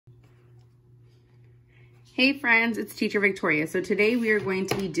Hey friends, it's Teacher Victoria. So today we are going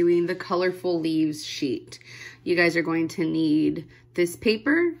to be doing the colorful leaves sheet. You guys are going to need this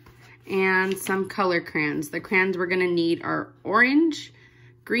paper and some color crayons. The crayons we're going to need are orange,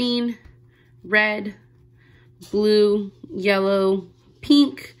 green, red, blue, yellow,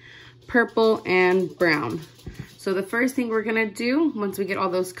 pink, purple, and brown. So the first thing we're going to do, once we get all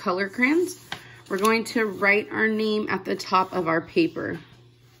those color crayons, we're going to write our name at the top of our paper.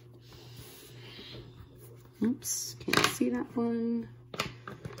 Oops, can't see that one.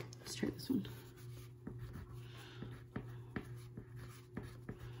 Let's try this one.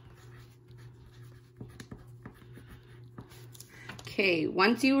 Okay,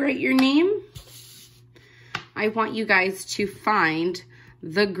 once you write your name, I want you guys to find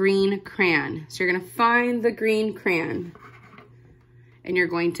the green crayon. So you're gonna find the green crayon and you're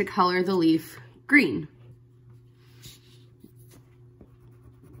going to color the leaf green.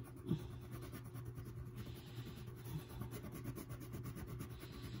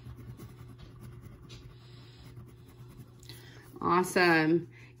 Awesome.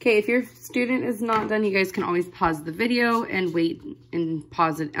 Okay, if your student is not done, you guys can always pause the video and wait and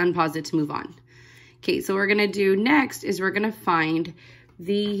unpause it to move on. Okay, so what we're gonna do next is we're gonna find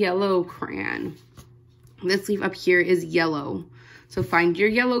the yellow crayon. This leaf up here is yellow. So find your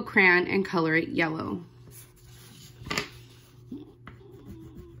yellow crayon and color it yellow.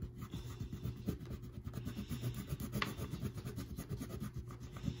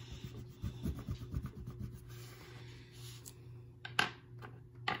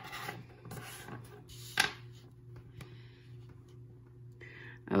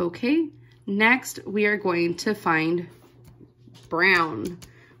 Okay, next we are going to find brown.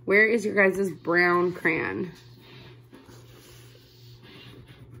 Where is your guys' brown crayon?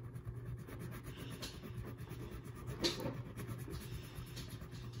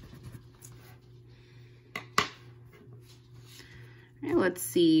 All right, let's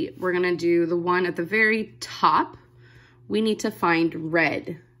see. We're gonna do the one at the very top. We need to find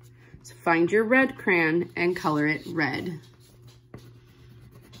red. So find your red crayon and color it red.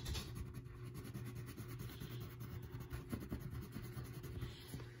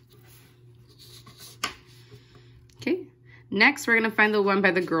 Okay, next we're gonna find the one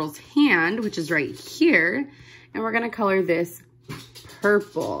by the girl's hand, which is right here, and we're gonna color this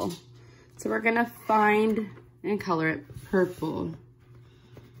purple. So we're gonna find and color it purple.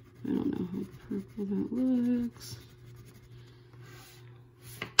 I don't know how purple that looks.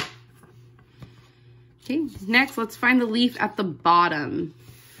 Okay, next let's find the leaf at the bottom.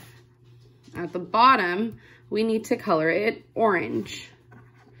 At the bottom, we need to color it orange.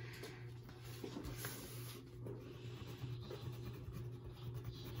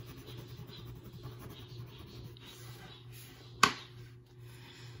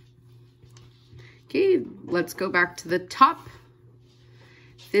 Okay, let's go back to the top.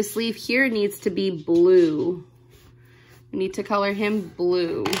 This leaf here needs to be blue. We need to color him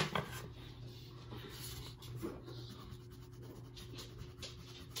blue.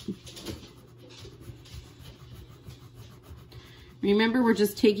 Remember, we're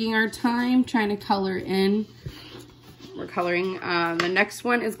just taking our time trying to color in. We're coloring, the next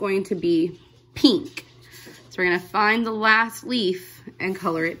one is going to be pink. So we're gonna find the last leaf and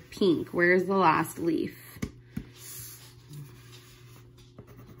color it pink. Where's the last leaf?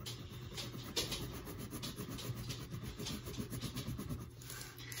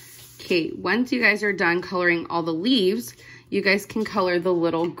 Okay, once you guys are done coloring all the leaves, you guys can color the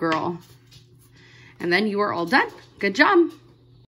little girl. And then you are all done. Good job.